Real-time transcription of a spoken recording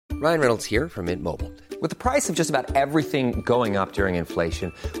Ryan Reynolds here from Mint Mobile. With the price of just about everything going up during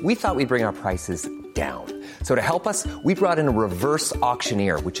inflation, we thought we'd bring our prices down. So to help us, we brought in a reverse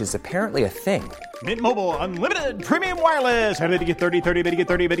auctioneer, which is apparently a thing. Mint Mobile Unlimited Premium Wireless. How to get 30, 30, bit to get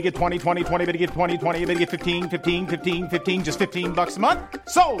 30, bit to get 20, 20, 20, bit to get 20, 20, bit to get 15, 15, 15, 15, just $15 a month?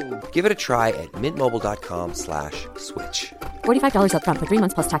 Sold! Give it a try at mintmobile.com/switch. $45 up front for 3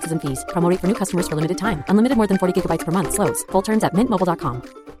 months plus taxes and fees. Promo rate for new customers for limited time. Unlimited more than 40 gigabytes per month. Slows full terms at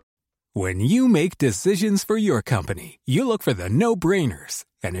mintmobile.com. When you make decisions for your company, you look for the no-brainers.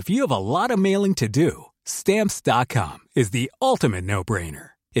 And if you have a lot of mailing to do, Stamps.com is the ultimate no-brainer.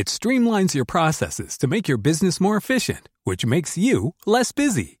 It streamlines your processes to make your business more efficient, which makes you less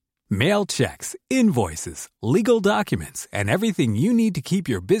busy. Mail checks, invoices, legal documents, and everything you need to keep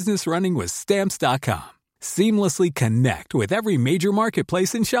your business running with Stamps.com. Seamlessly connect with every major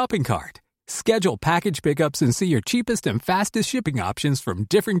marketplace and shopping cart. Schedule package pickups and see your cheapest and fastest shipping options from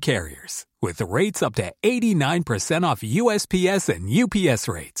different carriers, with rates up to 89% off USPS and UPS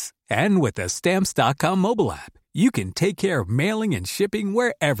rates. And with the Stamps.com mobile app, you can take care of mailing and shipping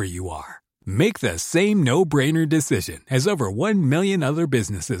wherever you are. Make the same no-brainer decision as over 1 million other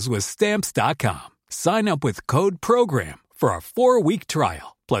businesses with Stamps.com. Sign up with code PROGRAM for a 4-week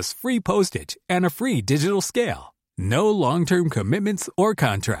trial, plus free postage and a free digital scale. No long-term commitments or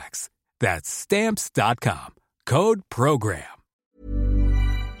contracts. That's Stamps.com. Code PROGRAM.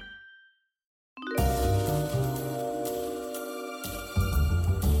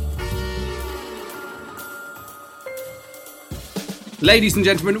 Ladies and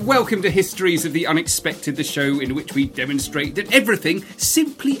gentlemen, welcome to Histories of the Unexpected, the show in which we demonstrate that everything,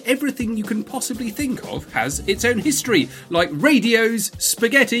 simply everything you can possibly think of, has its own history, like radios,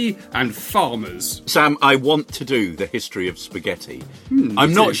 spaghetti, and farmers. Sam, I want to do the history of spaghetti.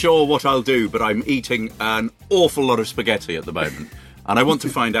 I'm not sure what I'll do, but I'm eating an awful lot of spaghetti at the moment, and I want to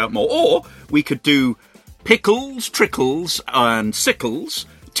find out more. Or we could do pickles, trickles, and sickles,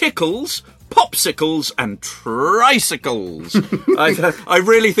 tickles, popsicles and tricycles. I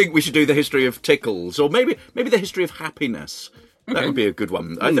really think we should do the history of tickles, or maybe the history of happiness. That would be a good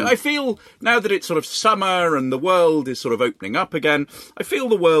one. I feel, now that it's sort of summer and the world is sort of opening up again, I feel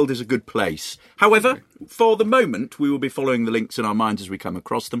the world is a good place. However, for the moment, we will be following the links in our minds as we come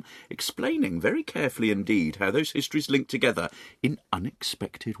across them, explaining very carefully indeed how those histories link together in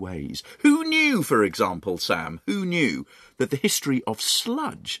unexpected ways. Who knew, for example, Sam, who knew that the history of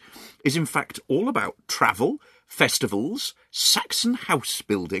sludge is in fact all about travel, festivals, Saxon house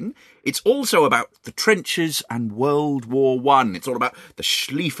building? It's also about the trenches and World War I. It's all about the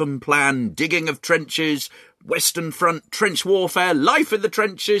Schlieffen Plan, digging of trenches, Western Front, trench warfare, life in the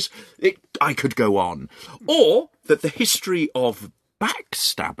trenches. I could go on. Or that the history of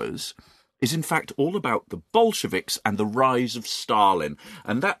backstabbers is in fact all about the Bolsheviks and the rise of Stalin.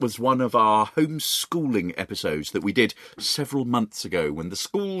 And that was one of our homeschooling episodes that we did several months ago when the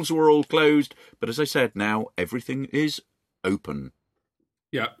schools were all closed. But as I said, now everything is open.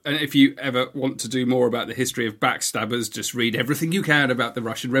 Yeah, and if you ever want to do more about the history of backstabbers, just read everything you can about the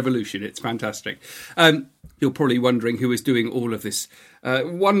Russian Revolution. It's fantastic. You're probably wondering who is doing all of this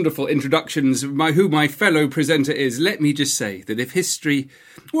wonderful introductions, who my fellow presenter is. Let me just say that if history,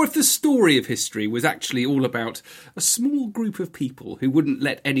 or if the story of history was actually all about a small group of people who wouldn't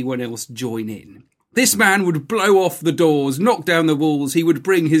let anyone else join in, this man would blow off the doors, knock down the walls. He would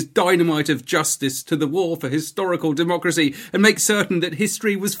bring his dynamite of justice to the war for historical democracy and make certain that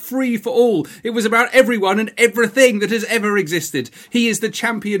history was free for all. It was about everyone and everything that has ever existed. He is the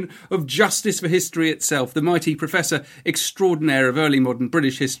champion of justice for history itself, the mighty Professor Extraordinaire of Early Modern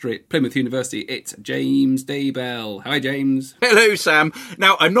British History at Plymouth University. It's James Daybell. Hi, James. Hello, Sam.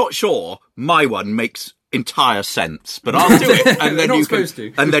 Now, I'm not sure my one makes entire sense, but I'll do it, and then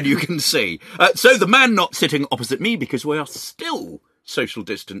you can see. So the man not sitting opposite me, because we are still social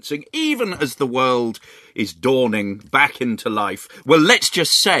distancing, even as the world is dawning back into life. Well, let's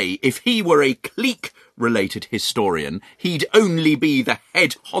just say, if he were a clique-related historian, he'd only be the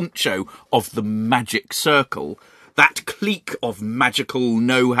head honcho of the Magic Circle. That clique of magical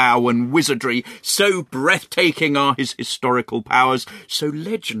know-how and wizardry, so breathtaking are his historical powers, so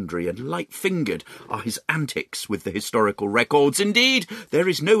legendary and light-fingered are his antics with the historical records. Indeed, there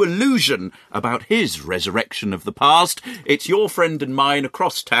is no illusion about his resurrection of the past. It's your friend and mine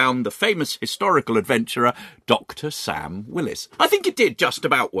across town, the famous historical adventurer, Dr. Sam Willis. I think it did just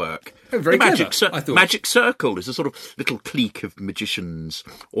about work. Oh, very the clever, Magic Circle is a sort of little clique of magicians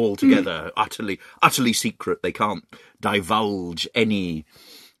all together, utterly secret. They can't divulge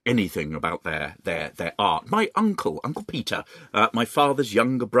anything about their art. My Uncle Peter, my father's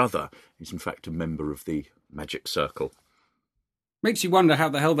younger brother, is in fact a member of the Magic Circle. Makes you wonder how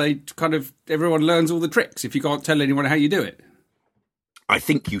the hell everyone learns all the tricks if you can't tell anyone how you do it. I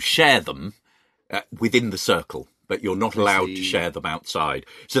think you share them within the circle, but you're not allowed to share them outside.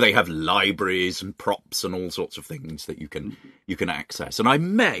 So they have libraries and props and all sorts of things that you can access. And I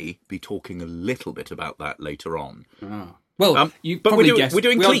may be talking a little bit about that later on. Oh. Well, you but probably we're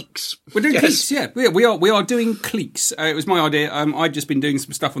doing cliques. We're doing cliques, yeah. We are doing cliques. It was my idea. I'd just been doing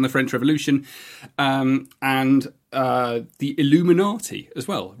some stuff on the French Revolution and the Illuminati as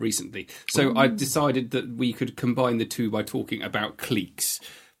well recently. So I decided that we could combine the two by talking about cliques.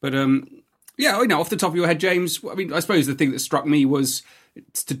 But yeah, off the top of your head, James, I mean, I suppose the thing that struck me was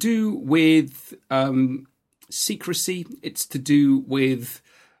it's to do with secrecy. It's to do with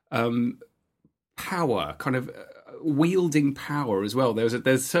power, kind of wielding power as well.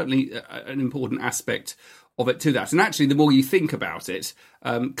 There's certainly an important aspect of it to that. And actually, the more you think about it,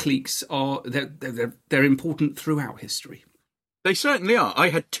 cliques they're important throughout history. They certainly are. I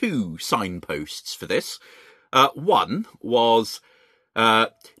had 2 signposts for this. One was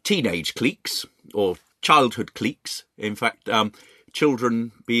teenage cliques or childhood cliques. In fact,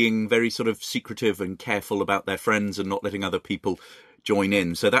 children being very sort of secretive and careful about their friends and not letting other people join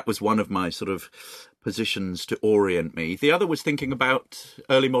in. So that was one of my sort of positions to orient me. The other was thinking about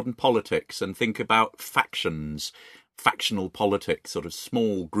early modern politics and think about factions, factional politics, sort of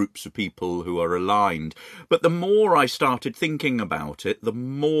small groups of people who are aligned. But the more I started thinking about it, the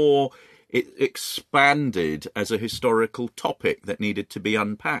more it expanded as a historical topic that needed to be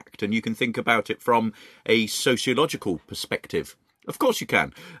unpacked. And you can think about it from a sociological perspective. Of course you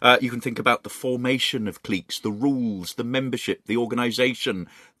can. You can think about the formation of cliques, the rules, the membership, the organisation,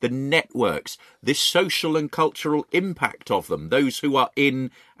 the networks, the social and cultural impact of them, those who are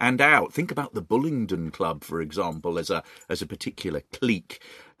in and out. Think about the Bullingdon Club, for example, as a particular clique.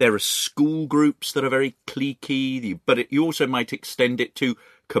 There are school groups that are very cliquey, but you also might extend it to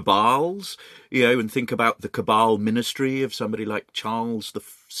cabals, and think about the cabal ministry of somebody like Charles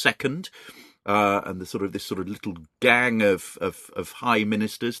II. And this sort of little gang of high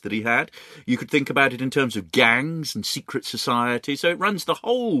ministers that he had. You could think about it in terms of gangs and secret society. So it runs the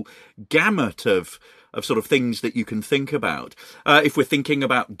whole gamut of sort of things that you can think about. If we're thinking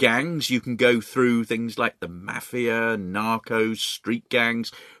about gangs, you can go through things like the mafia, narcos, street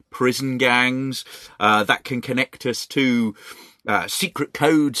gangs, prison gangs. That can connect us to secret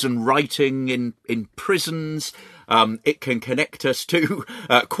codes and writing in prisons. It can connect us to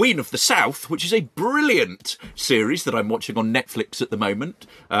Queen of the South, which is a brilliant series that I'm watching on Netflix at the moment.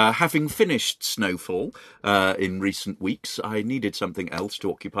 Having finished Snowfall in recent weeks, I needed something else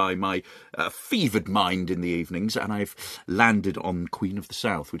to occupy my fevered mind in the evenings, and I've landed on Queen of the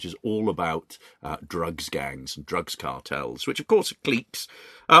South, which is all about drugs gangs and drugs cartels, which of course are cliques.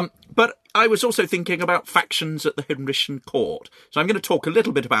 But I was also thinking about factions at the Henrician court. So I'm going to talk a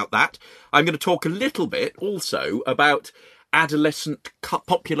little bit about that. I'm going to talk a little bit also about adolescent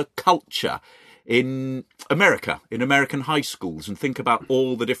popular culture in America, in American high schools, and think about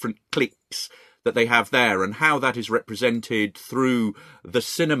all the different cliques that they have there and how that is represented through the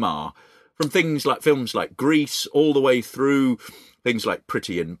cinema, from things like films like Grease all the way through things like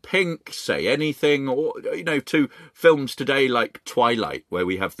Pretty in Pink, Say Anything, or, to films today like Twilight, where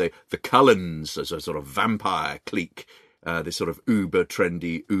we have the Cullens as a sort of vampire clique, this sort of uber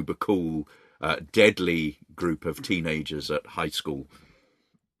trendy, uber cool, deadly group of teenagers at high school.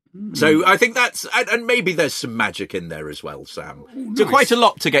 So I think that's, and maybe there's some magic in there as well, Sam. Nice. So quite a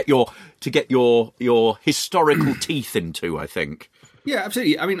lot to get your historical teeth into, I think. Yeah,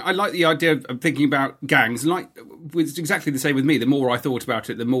 absolutely. I mean, I like the idea of thinking about gangs. It's exactly the same with me. The more I thought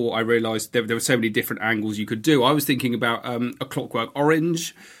about it, the more I realised there were so many different angles you could do. I was thinking about A Clockwork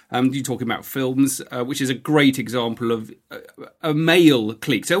Orange. You're talking about films, which is a great example of a male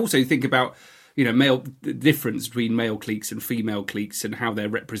clique. So also think about, the difference between male cliques and female cliques and how they're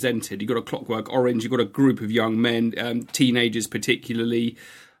represented. You've got A Clockwork Orange. You've got a group of young men, teenagers particularly,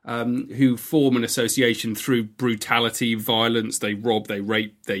 who form an association through brutality, violence. They rob, they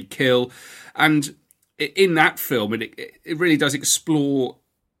rape, they kill. And in that film, it really does explore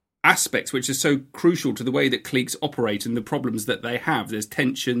aspects which are so crucial to the way that cliques operate and the problems that they have. There's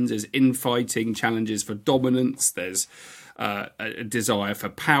tensions, there's infighting, challenges for dominance, there's a desire for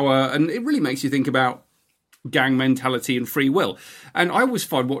power, and it really makes you think about gang mentality and free will. And I always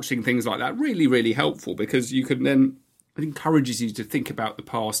find watching things like that really, really helpful, because you can then, it encourages you to think about the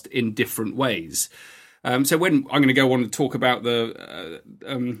past in different ways. So when I'm going to go on and talk about the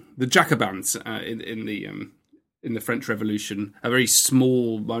Jacobins in the French Revolution, a very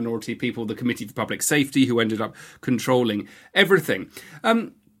small minority of people, the Committee for Public Safety, who ended up controlling everything.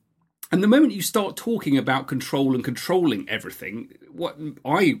 And the moment you start talking about control and controlling everything, what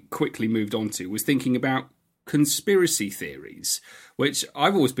I quickly moved on to was thinking about conspiracy theories, which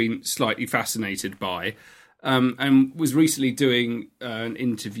I've always been slightly fascinated by, and was recently doing an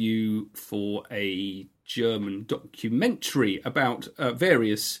interview for a German documentary about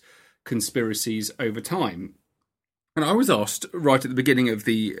various conspiracies over time. And I was asked right at the beginning of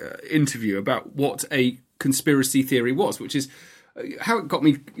the interview about what a conspiracy theory was, which is how it got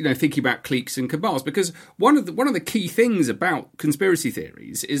me, thinking about cliques and cabals. Because one of the key things about conspiracy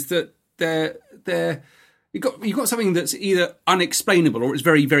theories is that you've got something that's either unexplainable or it's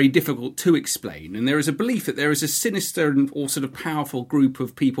very, very difficult to explain. And there is a belief that there is a sinister or sort of powerful group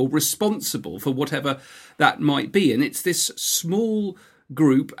of people responsible for whatever that might be. And it's this small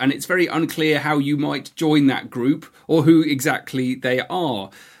group, and it's very unclear how you might join that group or who exactly they are.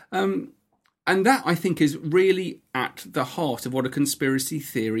 And that, I think, is really at the heart of what a conspiracy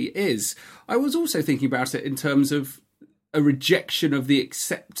theory is. I was also thinking about it in terms of a rejection of the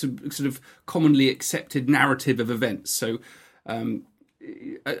sort of commonly accepted narrative of events. So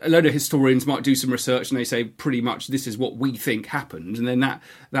a load of historians might do some research and they say pretty much this is what we think happened, and then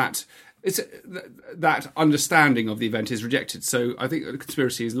that understanding of the event is rejected. So I think a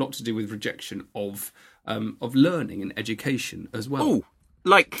conspiracy has a lot to do with rejection of learning and education as well. Ooh.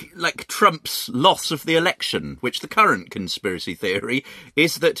 Like Trump's loss of the election, which the current conspiracy theory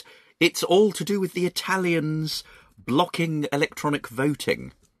is that it's all to do with the Italians blocking electronic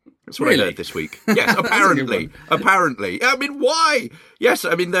voting. That's what I heard this week. Yes, apparently. Apparently. I mean, why? Yes,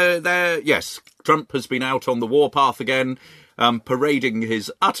 I mean, yes, Trump has been out on the warpath again, parading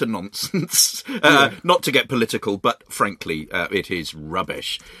his utter nonsense. Not to get political, but frankly, it is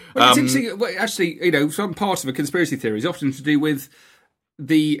rubbish. Well, it's interesting. Well, actually, some part of a conspiracy theory is often to do with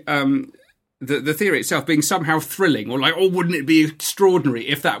the theory itself being somehow thrilling, or like, wouldn't it be extraordinary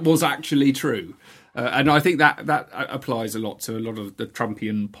if that was actually true? And I think that applies a lot to a lot of the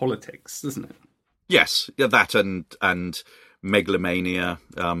Trumpian politics, doesn't it? Yes, that and megalomania,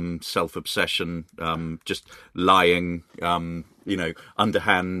 self-obsession, just lying,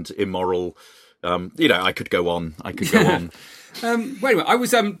 underhand, immoral. I could go on. Wait a minute. I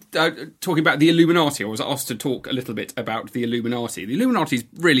was talking about the Illuminati. I was asked to talk a little bit about the Illuminati. The Illuminati is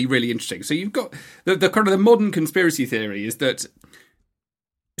really, really interesting. So you've got the kind of the modern conspiracy theory is that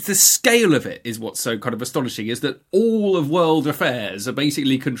the scale of it is what's so kind of astonishing, is that all of world affairs are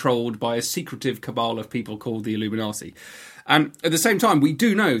basically controlled by a secretive cabal of people called the Illuminati. And at the same time, we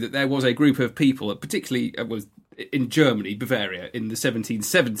do know that there was a group of people, particularly was in Germany, Bavaria, in the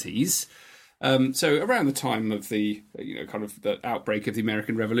 1770s. So around the time of the, kind of the outbreak of the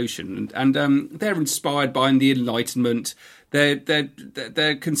American Revolution, and they're inspired by the Enlightenment.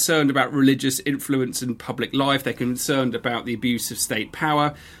 They're concerned about religious influence in public life. They're concerned about the abuse of state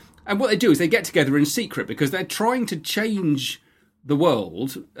power, and what they do is they get together in secret because they're trying to change the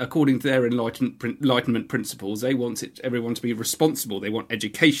world according to their Enlightenment principles. They want everyone to be responsible. They want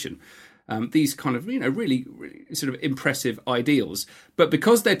education. These kind of, really, really sort of impressive ideals. But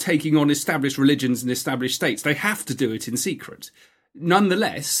because they're taking on established religions and established states, they have to do it in secret.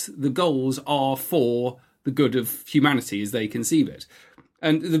 Nonetheless, the goals are for the good of humanity as they conceive it.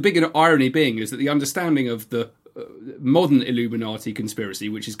 And the bigger irony being is that the understanding of the modern Illuminati conspiracy,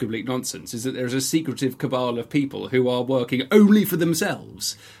 which is complete nonsense, is that there's a secretive cabal of people who are working only for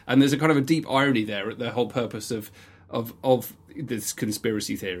themselves. And there's a kind of a deep irony there at the whole purpose of this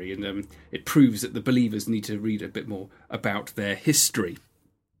conspiracy theory, and it proves that the believers need to read a bit more about their history.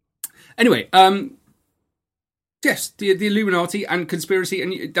 Anyway, yes, the Illuminati and conspiracy,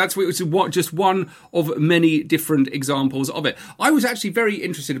 and that's just one of many different examples of it. I was actually very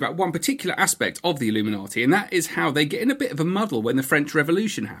interested about one particular aspect of the Illuminati, and that is how they get in a bit of a muddle when the French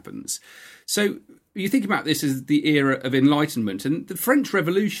Revolution happens. So you think about this as the era of Enlightenment, and the French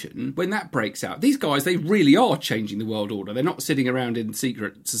Revolution, when that breaks out, these guys, they really are changing the world order. They're not sitting around in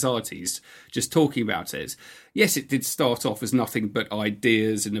secret societies just talking about it. Yes, it did start off as nothing but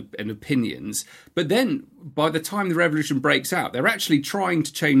ideas and opinions, but then by the time the revolution breaks out, they're actually trying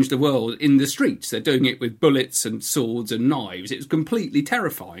to change the world in the streets. They're doing it with bullets and swords and knives. It's completely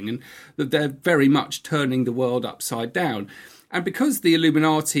terrifying, and that they're very much turning the world upside down. And because the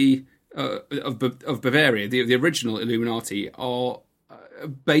Illuminati of Bavaria, the original Illuminati, are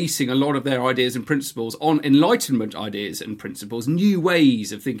basing a lot of their ideas and principles on Enlightenment ideas and principles, new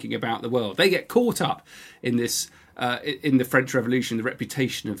ways of thinking about the world. They get caught up in this, in the French Revolution, the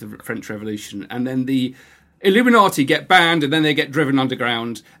reputation of the French Revolution, and then the Illuminati get banned and then they get driven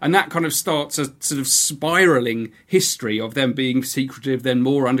underground, and that kind of starts a sort of spiralling history of them being secretive, then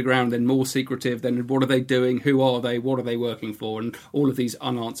more underground, then more secretive, then what are they doing, who are they, what are they working for, and all of these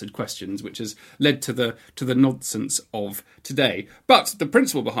unanswered questions, which has led to the nonsense of today. But the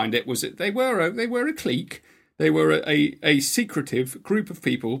principle behind it was that they were a clique, they were a secretive group of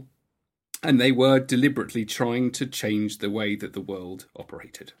people, and they were deliberately trying to change the way that the world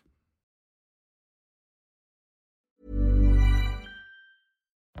operated.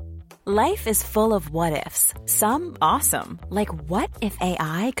 Life is full of what-ifs. Some awesome, like what if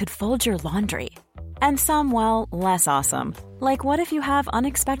AI could fold your laundry? And some, well, less awesome, like what if you have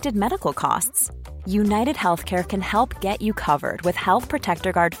unexpected medical costs? United Healthcare can help get you covered with Health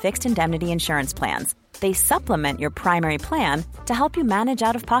Protector Guard fixed indemnity insurance plans. They supplement your primary plan to help you manage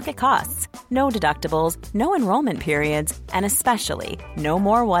out-of-pocket costs. No deductibles, no enrollment periods, and especially no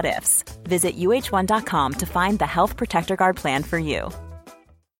more what-ifs. Visit uh1.com to find the Health Protector Guard plan for you.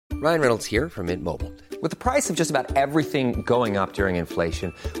 Ryan Reynolds here from Mint Mobile. With the price of just about everything going up during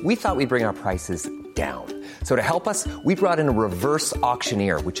inflation, we thought we'd bring our prices down. So to help us, we brought in a reverse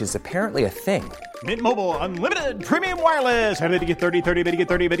auctioneer, which is apparently a thing. Mint Mobile Unlimited Premium Wireless. How to get 30, 30, bit to get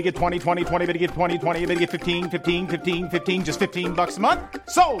 30, bit to get 20, 20, 20, bit to get 20, 20, bit to get 15, 15, 15, 15, just $15 a month?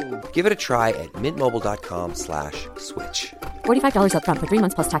 Sold! Give it a try at mintmobile.com/switch. $45 up front for 3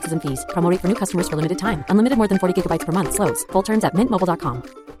 months plus taxes and fees. Promo rate for new customers for limited time. Unlimited more than 40 gigabytes per month slows. Full terms at mintmobile.com.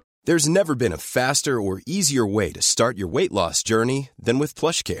 There's never been a faster or easier way to start your weight loss journey than with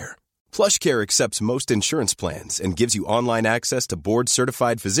PlushCare. PlushCare accepts most insurance plans and gives you online access to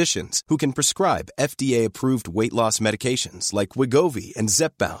board-certified physicians who can prescribe FDA-approved weight loss medications like Wegovy and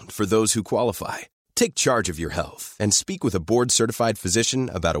Zepbound for those who qualify. Take charge of your health and speak with a board-certified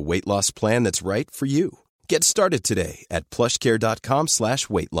physician about a weight loss plan that's right for you. Get started today at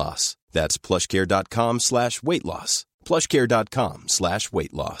plushcare.com/weight loss. That's plushcare.com/weight loss.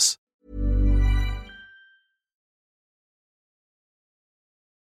 plushcare.com/weight loss.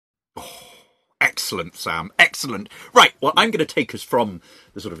 Excellent, Sam. Excellent. Right, well, I'm going to take us from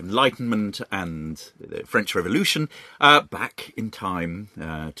the sort of Enlightenment and the French Revolution back in time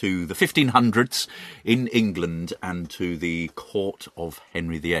to the 1500s in England and to the court of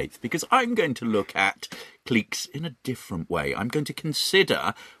Henry VIII, because I'm going to look at cliques in a different way. I'm going to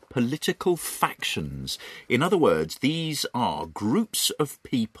consider political factions. In other words, these are groups of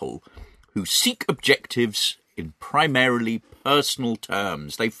people who seek objectives in primarily personal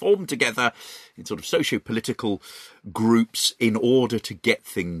terms. They form together in sort of socio-political groups in order to get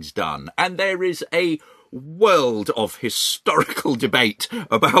things done. And there is a world of historical debate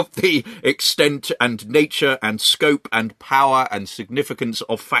about the extent and nature and scope and power and significance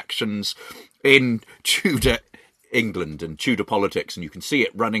of factions in Tudor England and Tudor politics, and you can see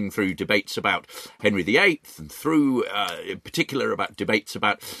it running through debates about Henry VIII and through, in particular, about debates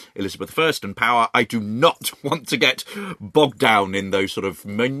about Elizabeth I and power. I do not want to get bogged down in those sort of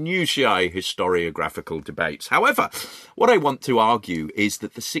minutiae historiographical debates. However, what I want to argue is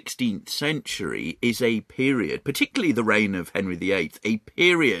that the 16th century is a period, particularly the reign of Henry VIII, a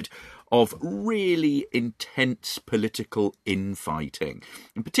period of really intense political infighting,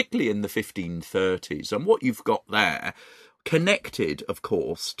 and particularly in the 1530s. And what you've got there, connected, of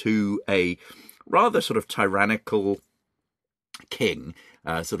course, to a rather sort of tyrannical king,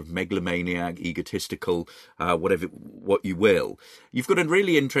 sort of megalomaniac, egotistical, what you will. You've got a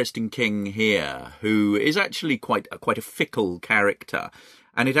really interesting king here who is actually quite a fickle character,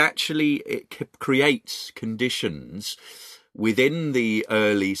 and it creates conditions within the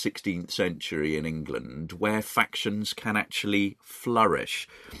early 16th century in England where factions can actually flourish.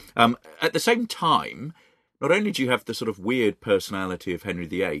 At the same time, not only do you have the sort of weird personality of Henry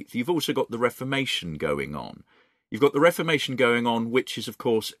VIII, you've also got the Reformation going on. You've got the Reformation going on, which is, of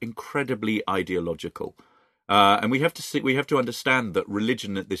course, incredibly ideological. And we have to understand that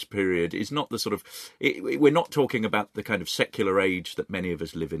religion at this period is not the sort of... we're not talking about the kind of secular age that many of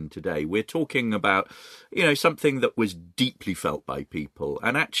us live in today. We're talking about, something that was deeply felt by people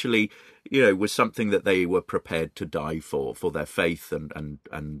and actually, was something that they were prepared to die for their faith and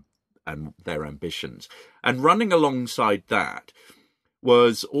their ambitions. And running alongside that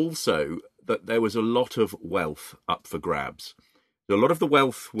was also that there was a lot of wealth up for grabs. A lot of the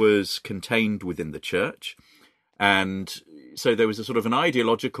wealth was contained within the church. And so there was a sort of an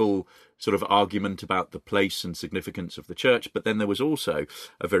ideological sort of argument about the place and significance of the church, but then there was also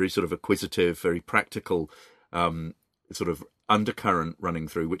a very sort of acquisitive, very practical sort of undercurrent running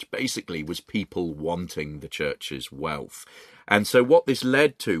through, which basically was people wanting the church's wealth. And so what this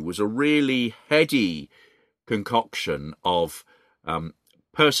led to was a really heady concoction of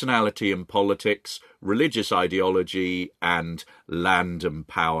personality and politics, religious ideology, and land and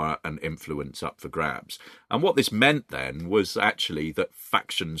power and influence up for grabs. And what this meant then was actually that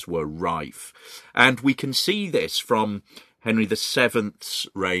factions were rife. And we can see this from Henry VII's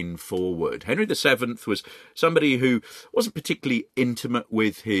reign forward. Henry VII was somebody who wasn't particularly intimate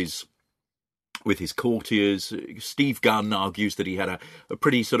with his courtiers. Steve Gunn argues that he had a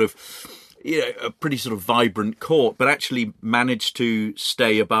pretty sort of vibrant court, but actually managed to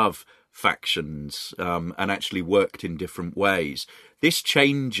stay above factions and actually worked in different ways. This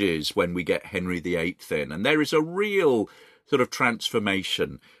changes when we get Henry VIII in, and there is a real sort of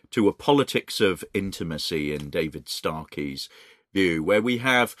transformation to a politics of intimacy in David Starkey's view, where we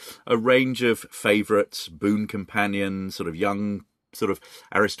have a range of favourites, boon companions, sort of young, sort of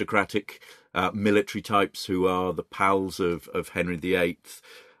aristocratic military types who are the pals of Henry VIII.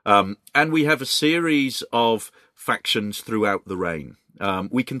 And we have a series of factions throughout the reign.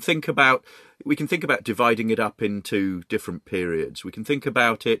 We can think about dividing it up into different periods. We can think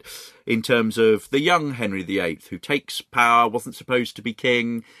about it in terms of the young Henry VIII, who takes power, wasn't supposed to be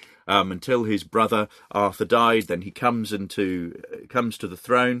king until his brother Arthur died. Then he comes to the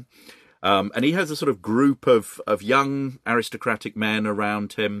throne, and he has a sort of group of young aristocratic men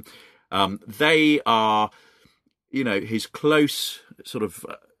around him. They are, his close sort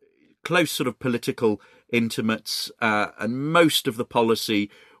of political intimates, and most of the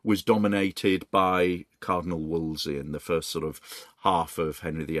policy was dominated by Cardinal Wolsey in the first sort of half of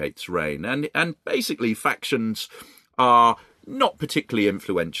Henry VIII's reign. And basically factions are not particularly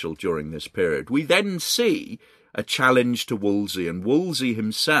influential during this period. We then see a challenge to Wolsey, and Wolsey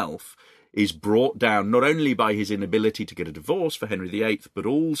himself is brought down not only by his inability to get a divorce for Henry VIII, but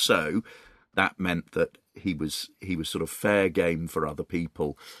also that meant that he was sort of fair game for other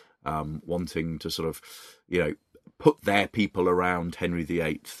people, wanting to sort of, put their people around Henry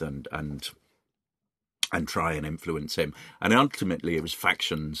VIII and try and influence him. And ultimately it was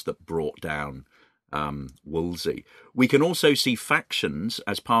factions that brought down Wolsey. We can also see factions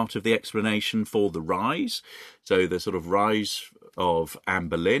as part of the explanation for the rise. So the sort of rise of Anne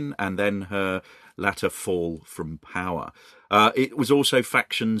Boleyn and then her latter fall from power. It was also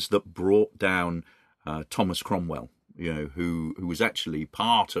factions that brought down Thomas Cromwell, who was actually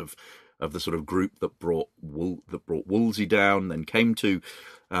part of the sort of group that brought Wolsey down, then came to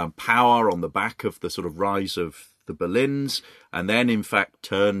power on the back of the sort of rise of the Boleyns, and then in fact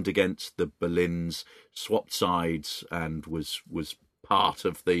turned against the Boleyns, swapped sides, and was part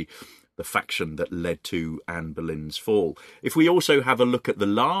of the faction that led to Anne Boleyn's fall. If we also have a look at the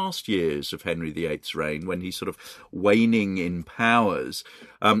last years of Henry VIII's reign, when he's sort of waning in powers,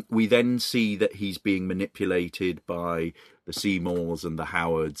 we then see that he's being manipulated by the Seymours and the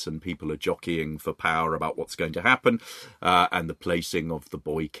Howards, and people are jockeying for power about what's going to happen, and the placing of the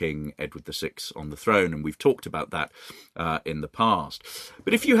boy king Edward VI on the throne. And we've talked about that in the past.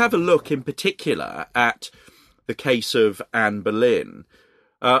 But if you have a look in particular at the case of Anne Boleyn,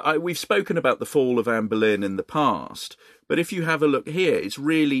 we've spoken about the fall of Anne Boleyn in the past, but if you have a look here, it's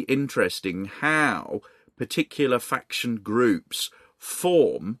really interesting how particular faction groups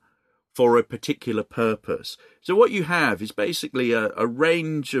form for a particular purpose. So what you have is basically a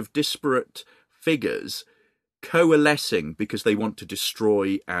range of disparate figures coalescing because they want to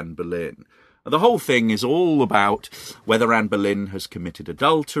destroy Anne Boleyn. And the whole thing is all about whether Anne Boleyn has committed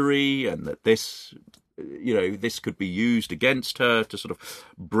adultery, and that this could be used against her to sort of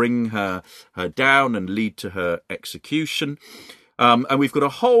bring her down and lead to her execution. And we've got a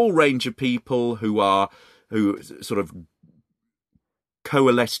whole range of people who sort of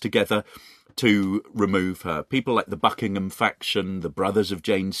coalesce together to remove her. People like the Buckingham faction, the brothers of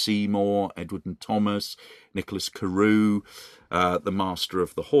Jane Seymour, Edward and Thomas, Nicholas Carew, the Master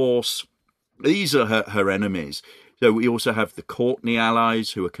of the Horse. These are her enemies. So we also have the Courtenay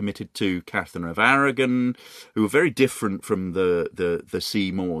allies, who are committed to Catherine of Aragon, who are very different from the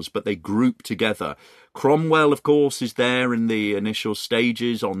Seymours, but they group together. Cromwell, of course, is there in the initial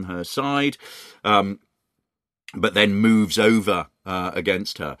stages on her side, but then moves over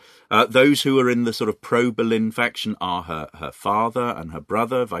against her. Those who are in the sort of pro-Boleyn faction are her father and her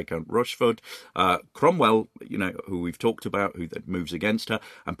brother, Viscount Rochford. Cromwell, who we've talked about, who that moves against her,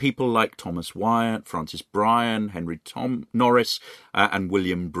 and people like Thomas Wyatt, Francis Bryan, Henry Norris, and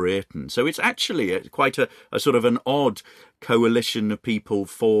William Brereton. So it's actually quite a sort of an odd coalition of people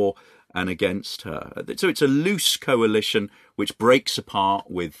for and against her. So it's a loose coalition which breaks apart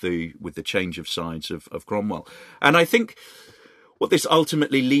with the change of sides of Cromwell. And I think what this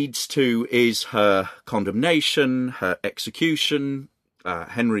ultimately leads to is her condemnation, her execution.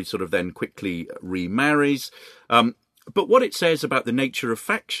 Henry sort of then quickly remarries. But what it says about the nature of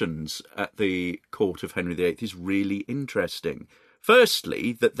factions at the court of Henry VIII is really interesting.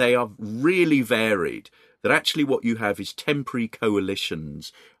 Firstly, that they are really varied, that actually what you have is temporary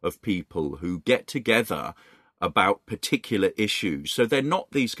coalitions of people who get together about particular issues. So they're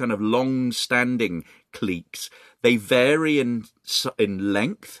not these kind of long-standing cliques. They vary in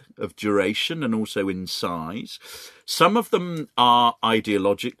length of duration and also in size. Some of them are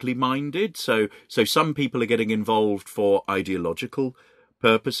ideologically minded. So some people are getting involved for ideological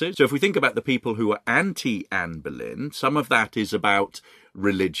purposes. So if we think about the people who are anti-Anne Boleyn, some of that is about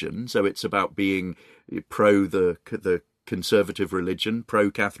religion. So it's about being pro the conservative religion, pro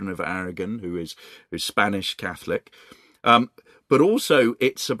Catherine of Aragon, who is Spanish Catholic. But also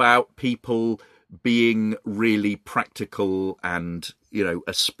it's about people being really practical and,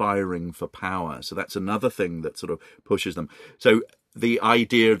 aspiring for power. So that's another thing that sort of pushes them. So the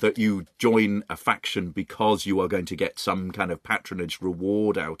idea that you join a faction because you are going to get some kind of patronage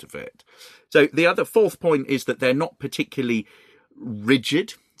reward out of it. So the fourth point is that they're not particularly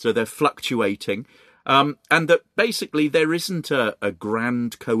rigid, so they're fluctuating. And that basically there isn't a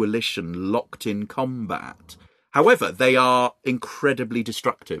grand coalition locked in combat. However, they are incredibly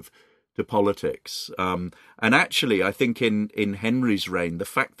destructive to politics. And actually, I think in Henry's reign, the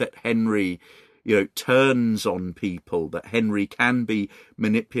fact that Henry, turns on people, that Henry can be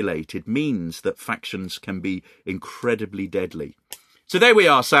manipulated, means that factions can be incredibly deadly. So there we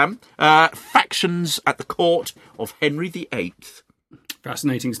are, Sam. Factions at the court of Henry VIII.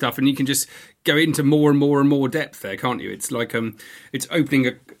 Fascinating stuff, and you can just go into more and more and more depth there, can't you? It's like it's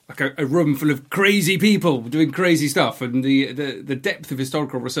opening a room full of crazy people doing crazy stuff, and the depth of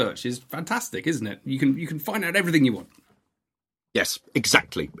historical research is fantastic, isn't it? You can find out everything you want. Yes,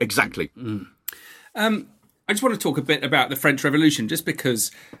 exactly. I just want to talk a bit about the French Revolution, just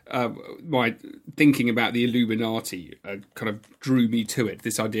because my thinking about the Illuminati kind of drew me to it,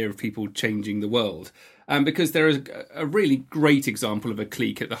 this idea of people changing the world. Because there is a really great example of a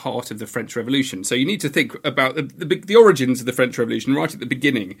clique at the heart of the French Revolution. So you need to think about the origins of the French Revolution right at the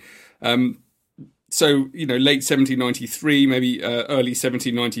beginning. Late 1793, maybe early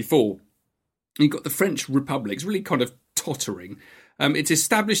 1794. You've got the French Republic. It's really kind of tottering. It's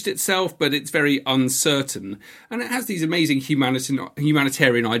established itself, but it's very uncertain. And it has these amazing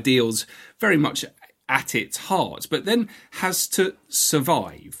humanitarian ideals very much at its heart, but then has to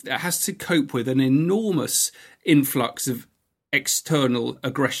survive. It has to cope with an enormous influx of external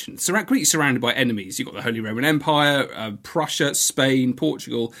aggression. Completely surrounded by enemies. You've got the Holy Roman Empire, Prussia, Spain,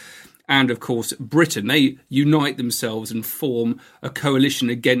 Portugal, and of course Britain. They unite themselves and form a coalition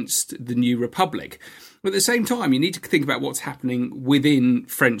against the new republic. But at the same time, you need to think about what's happening within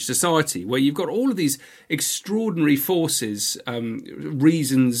French society, where you've got all of these extraordinary forces,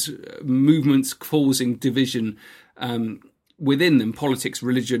 reasons, movements causing division within them: politics,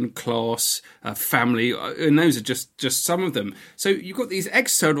 religion, class, family, and those are just some of them. So you've got these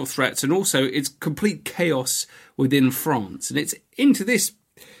external threats, and also it's complete chaos within France. And it's into this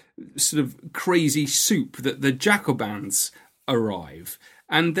sort of crazy soup that the Jacobins arrive,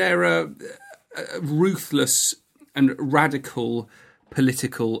 and they're a ruthless and radical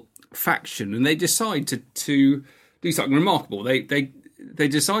political faction, and they decide to do something remarkable. They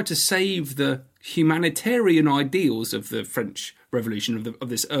decide to save the humanitarian ideals of the French Revolution, of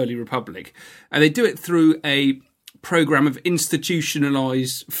this early republic, and they do it through a program of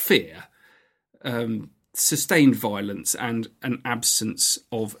institutionalized fear, sustained violence, and an absence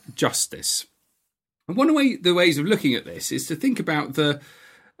of justice. And one way, the ways of looking at this is to think about the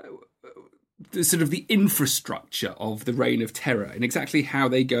sort of the infrastructure of the Reign of Terror and exactly how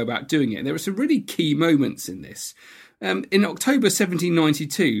they go about doing it. And there are some really key moments in this. In October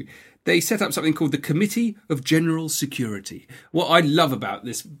 1792, they set up something called the Committee of General Security. What I love about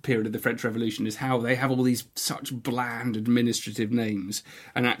this period of the French Revolution is how they have all these such bland administrative names,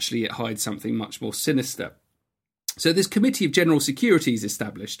 and actually it hides something much more sinister. So this Committee of General Security is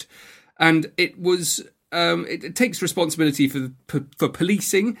established, and it was it takes responsibility for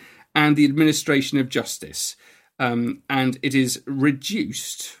policing and the administration of justice. And it is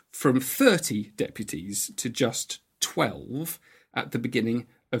reduced from 30 deputies to just 12 at the beginning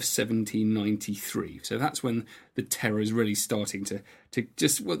of 1793. So that's when the terror is really starting to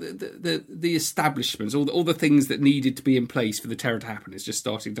just, well, the establishments, all the things that needed to be in place for the terror to happen is just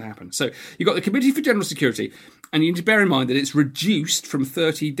starting to happen. So you've got the Committee for General Security, and you need to bear in mind that it's reduced from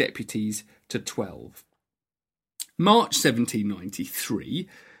 30 deputies to 12. March 1793,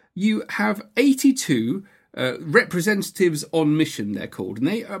 you have 82 representatives on mission, they're called, and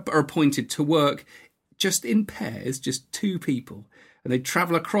they are appointed to work just in pairs, just two people. and they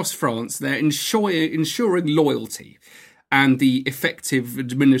travel across France. They're ensuring loyalty and the effective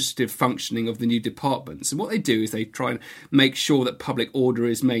administrative functioning of the new departments. And what they do is they try and make sure that public order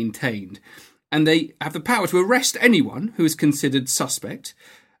is maintained. And they have the power to arrest anyone who is considered suspect.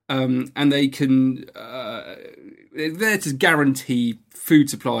 And they can, they're there to guarantee food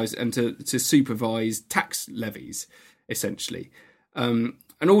supplies and to supervise tax levies, essentially.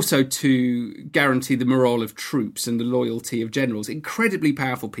 And also to guarantee the morale of troops and the loyalty of generals. Incredibly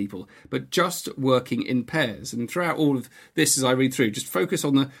powerful people, but just working in pairs. And throughout all of this, as I read through, just focus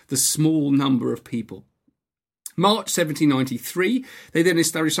on the small number of people. March 1793, they then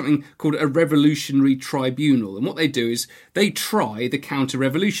established something called a revolutionary tribunal. And what they do is they try the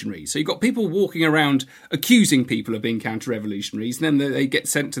counter-revolutionaries. So you've got people walking around accusing people of being counter-revolutionaries, and then they get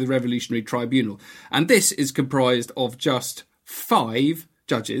sent to the revolutionary tribunal. And this is comprised of just 5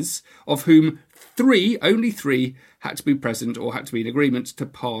 judges, of whom only three had to be present or had to be in agreement to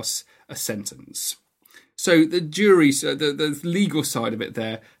pass a sentence. So the jury, the legal side of it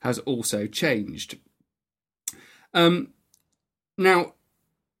there has also changed. Now,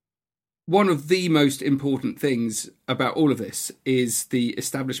 one of the most important things about all of this is the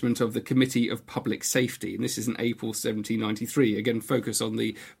establishment of the Committee of Public Safety. And this is in April 1793. Again, focus on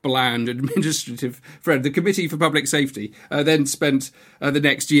the bland administrative thread. The Committee for Public Safety then spent the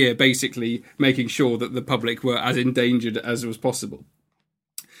next year basically making sure that the public were as endangered as was possible.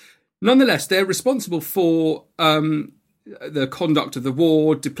 Nonetheless, they're responsible for the conduct of the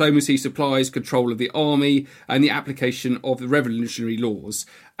war, diplomacy, supplies, control of the army, and the application of the revolutionary laws.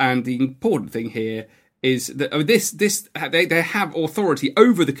 And the important thing here is that they have authority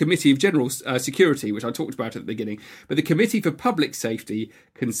over the Committee of General Security, which I talked about at the beginning. But the Committee for Public Safety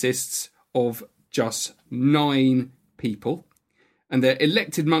consists of just 9 people, and they're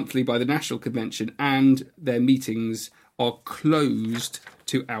elected monthly by the National Convention, and their meetings are closed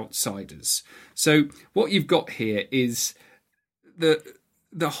to outsiders. So what you've got here is the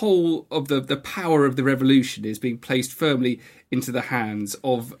whole of the power of the revolution is being placed firmly into the hands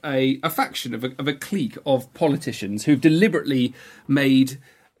of a faction, of a clique of politicians who've deliberately made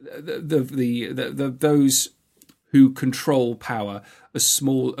those who control power as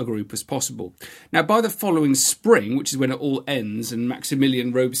small a group as possible. Now, by the following spring, which is when it all ends, and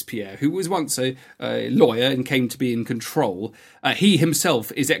Maximilien Robespierre, who was once a lawyer and came to be in control, he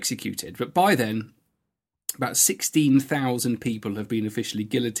himself is executed. But by then, about 16,000 people have been officially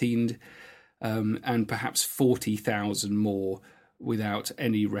guillotined, and perhaps 40,000 more without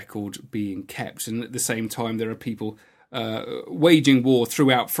any record being kept. And at the same time, there are people waging war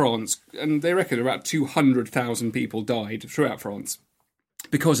throughout France, and they reckon about 200,000 people died throughout France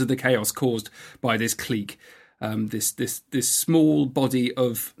because of the chaos caused by this clique, this small body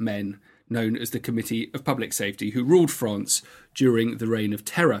of men known as the Committee of Public Safety, who ruled France during the Reign of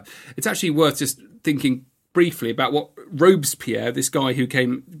Terror. It's actually worth just thinking briefly about what Robespierre, this guy who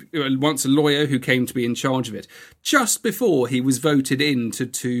came, once a lawyer who came to be in charge of it, just before he was voted in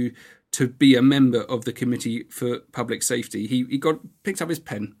to be a member of the Committee for Public Safety, he picked up his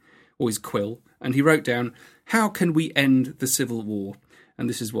pen or his quill and he wrote down, "How can we end the civil war?" And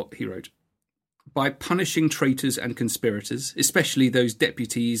this is what he wrote: "By punishing traitors and conspirators, especially those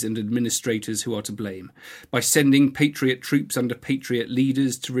deputies and administrators who are to blame. By sending patriot troops under patriot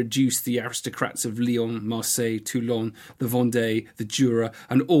leaders to reduce the aristocrats of Lyon, Marseille, Toulon, the Vendée, the Jura,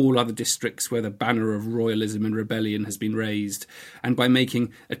 and all other districts where the banner of royalism and rebellion has been raised. And by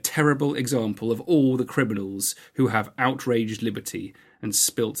making a terrible example of all the criminals who have outraged liberty and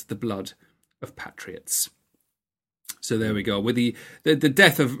spilt the blood of patriots." So there we go. With the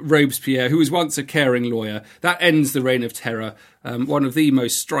death of Robespierre, who was once a caring lawyer, that ends the Reign of Terror, one of the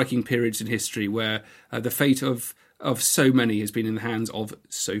most striking periods in history where the fate of so many has been in the hands of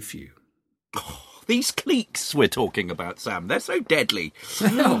so few. Oh, these cliques we're talking about, Sam, they're so deadly.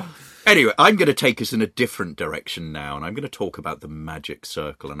 Anyway, I'm going to take us in a different direction now, and I'm going to talk about the magic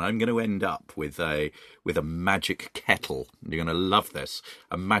circle, and I'm going to end up with a magic kettle. You're going to love this,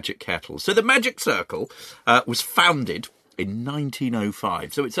 a magic kettle. So the Magic Circle was founded in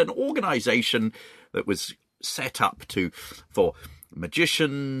 1905. So it's an organisation that was set up for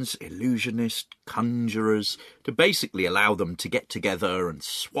magicians, illusionists, conjurers, to basically allow them to get together and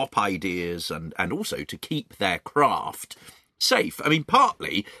swap ideas and also to keep their craft safe. I mean,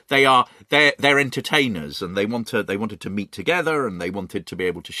 partly they're entertainers, and they wanted to meet together, and they wanted to be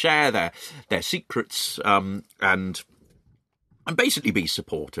able to share their secrets and basically be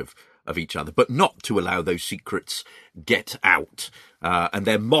supportive of each other, but not to allow those secrets get out. And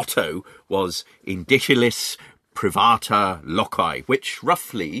their motto was Indicilis privata loci, which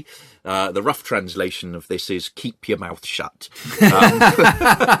roughly, the rough translation of this is keep your mouth shut.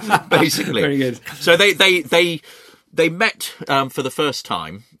 Basically. Very good. So they met for the first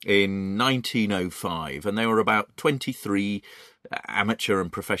time in 1905, and they were about 23 amateur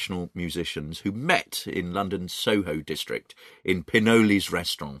and professional musicians who met in London's Soho district in Pinoli's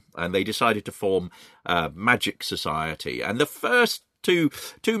restaurant, and they decided to form a magic society. And the first two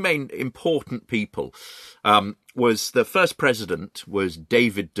main important people was the first president was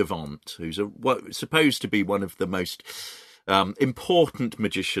David Devant, who's supposed to be one of the most important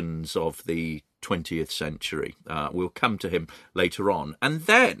magicians of the 20th century. We'll come to him later on. And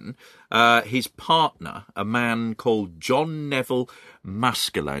then his partner, a man called John Neville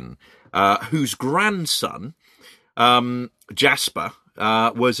Maskelyne, whose grandson, Jasper,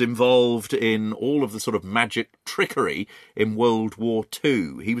 was involved in all of the sort of magic trickery in World War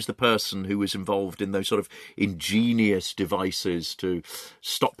II. He was the person who was involved in those sort of ingenious devices to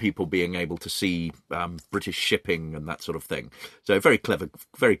stop people being able to see British shipping and that sort of thing. So a very clever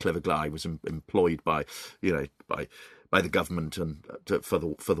guy, was employed by the government and for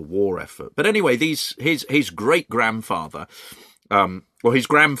the war effort. But anyway, his great grandfather, his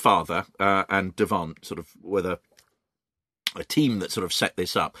grandfather and Devant sort of were a team that sort of set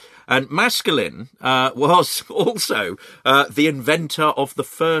this up. And Maskelyne was also the inventor of the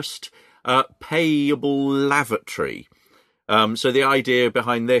first payable lavatory. So the idea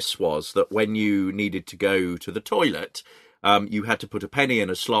behind this was that when you needed to go to the toilet, you had to put a penny in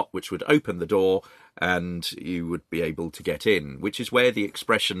a slot which would open the door and you would be able to get in, which is where the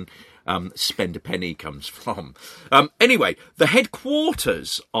expression spend a penny comes from. Anyway, the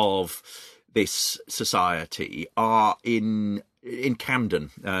headquarters of this society are in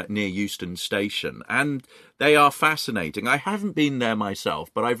Camden, near Euston Station, and they are fascinating. I haven't been there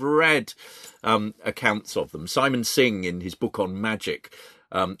myself, but I've read accounts of them. Simon Singh, in his book on magic,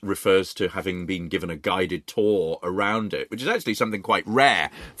 refers to having been given a guided tour around it, which is actually something quite rare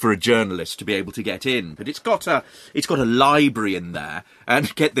for a journalist to be able to get in. But it's got a library in there,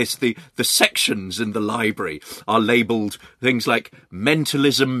 and get this, the sections in the library are labelled things like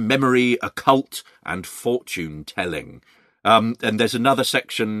mentalism, memory, occult, and fortune telling. And there's another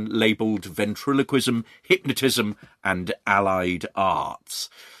section labelled ventriloquism, hypnotism, and allied arts.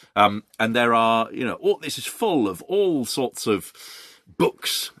 And there are, this is full of all sorts of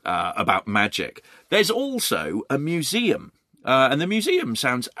books about magic. There's also a museum, and the museum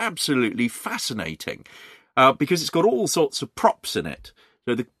sounds absolutely fascinating because it's got all sorts of props in it.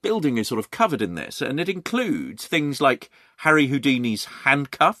 So the building is sort of covered in this, and it includes things like Harry Houdini's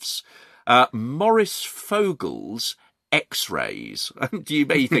handcuffs, Maurice Fogel's X-rays. And you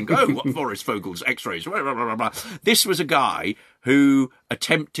may think, what Maurice Fogel's X-rays? This was a guy who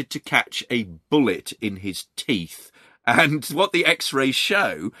attempted to catch a bullet in his teeth. And what the X-rays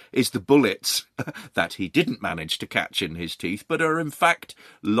show is the bullets that he didn't manage to catch in his teeth, but are in fact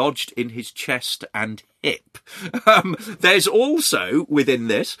lodged in his chest and hip. There's also, within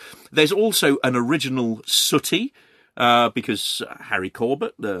this, there's also an original Sooty, because Harry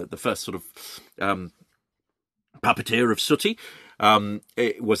Corbett, the first sort of puppeteer of Sooty,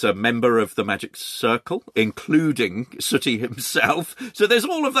 it was a member of the Magic Circle, including Sooty himself. So there's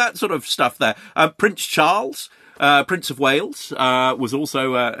all of that sort of stuff there. Prince Charles, Prince of Wales, was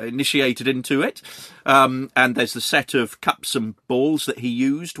also initiated into it. And there's the set of cups and balls that he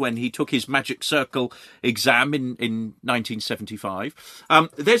used when he took his Magic Circle exam in 1975.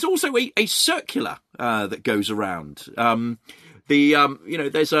 There's also a circular that goes around.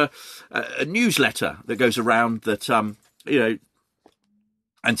 There's a newsletter that goes around that,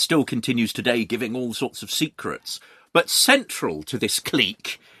 and still continues today, giving all sorts of secrets. But central to this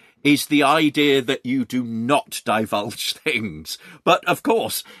clique is the idea that you do not divulge things. But of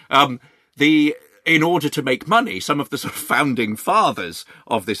course, in order to make money, some of the sort of founding fathers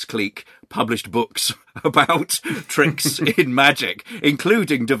of this clique published books about tricks in magic,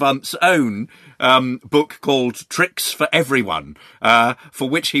 including Devant's own book called Tricks for Everyone, for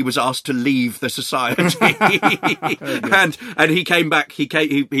which he was asked to leave the society. and he came back,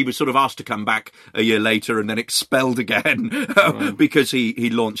 he was sort of asked to come back a year later and then expelled again because he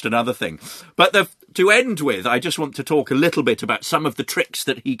launched another thing. But to end with, I just want to talk a little bit about some of the tricks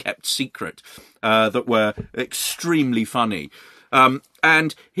that he kept secret that were extremely funny.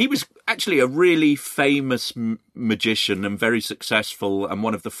 And he was actually a really famous magician and very successful, and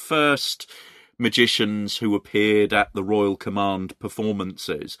one of the first magicians who appeared at the Royal Command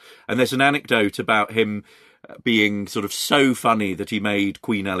performances. And there's an anecdote about him being sort of so funny that he made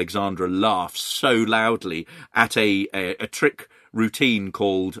Queen Alexandra laugh so loudly at a trick routine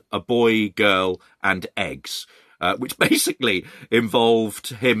called A Boy, Girl and Eggs, which basically involved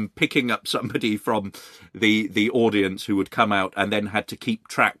him picking up somebody from the audience who would come out and then had to keep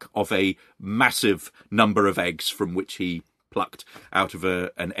track of a massive number of eggs from which he plucked out of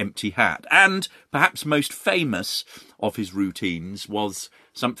an empty hat. And perhaps most famous of his routines was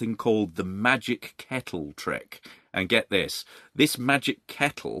something called the magic kettle trick. And get this magic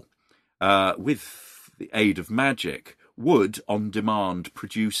kettle, with the aid of magic, would, on demand,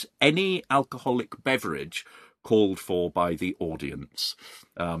 produce any alcoholic beverage called for by the audience.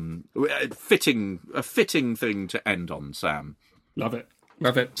 A fitting thing to end on, Sam. Love it.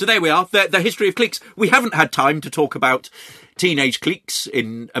 Love it. So there we are, the history of cliques. We haven't had time to talk about teenage cliques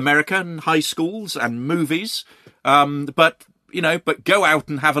in American high schools and movies, but go out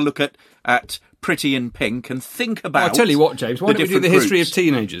and have a look at Pretty in Pink and think about... I'll tell you what, James, why don't we do the history of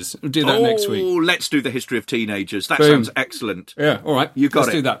teenagers? We'll do that next week. Oh, let's do the history of teenagers. That sounds excellent. Yeah, all right. You've got Let's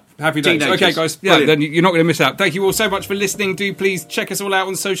it. do that. Happy days. Teenagers. Okay, guys. Yeah, Brilliant. then you're not going to miss out. Thank you all so much for listening. Do please check us all out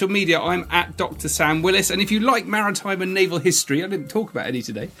on social media. I'm at Dr. Sam Willis. And if you like maritime and naval history, I didn't talk about any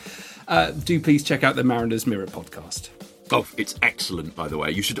today, do please check out the Mariner's Mirror podcast. Oh, it's excellent, by the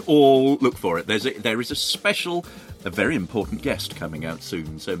way. You should all look for it. There is a special, a very important guest coming out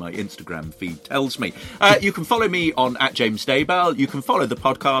soon, so my Instagram feed tells me. You can follow me on @JamesDaybell. You can follow the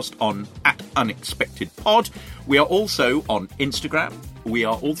podcast on @UnexpectedPod. We are also on Instagram. We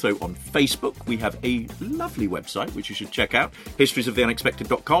are also on Facebook. We have a lovely website, which you should check out,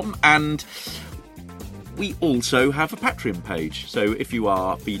 historiesoftheunexpected.com. And we also have a Patreon page, so if you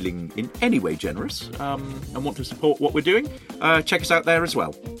are feeling in any way generous and want to support what we're doing, check us out there as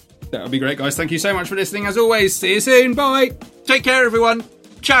well. That would be great, guys. Thank you so much for listening. As always, see you soon. Bye. Take care, everyone.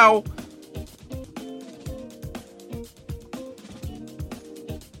 Ciao.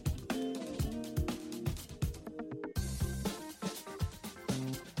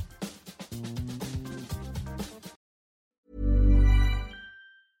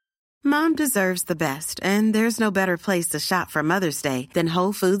 Mom deserves the best, and there's no better place to shop for Mother's Day than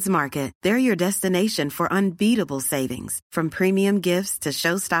Whole Foods Market. They're your destination for unbeatable savings, from premium gifts to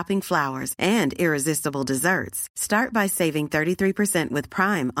show-stopping flowers and irresistible desserts. Start by saving 33% with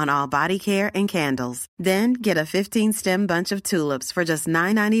Prime on all body care and candles. Then get a 15-stem bunch of tulips for just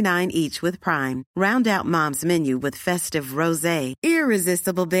 $9.99 each with Prime. Round out Mom's menu with festive rosé,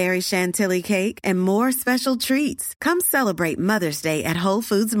 irresistible berry chantilly cake, and more special treats. Come celebrate Mother's Day at Whole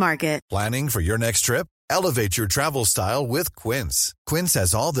Foods Market. Planning for your next trip? Elevate your travel style with Quince. Quince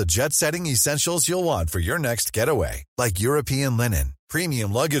has all the jet-setting essentials you'll want for your next getaway, like European linen,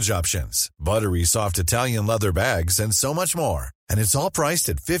 premium luggage options, buttery soft Italian leather bags, and so much more. And it's all priced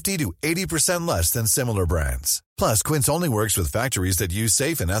at 50 to 80% less than similar brands. Plus, Quince only works with factories that use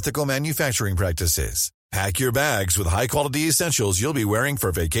safe and ethical manufacturing practices. Pack your bags with high-quality essentials you'll be wearing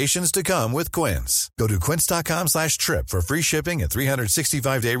for vacations to come with Quince. Go to quince.com/trip for free shipping and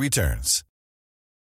 365-day returns.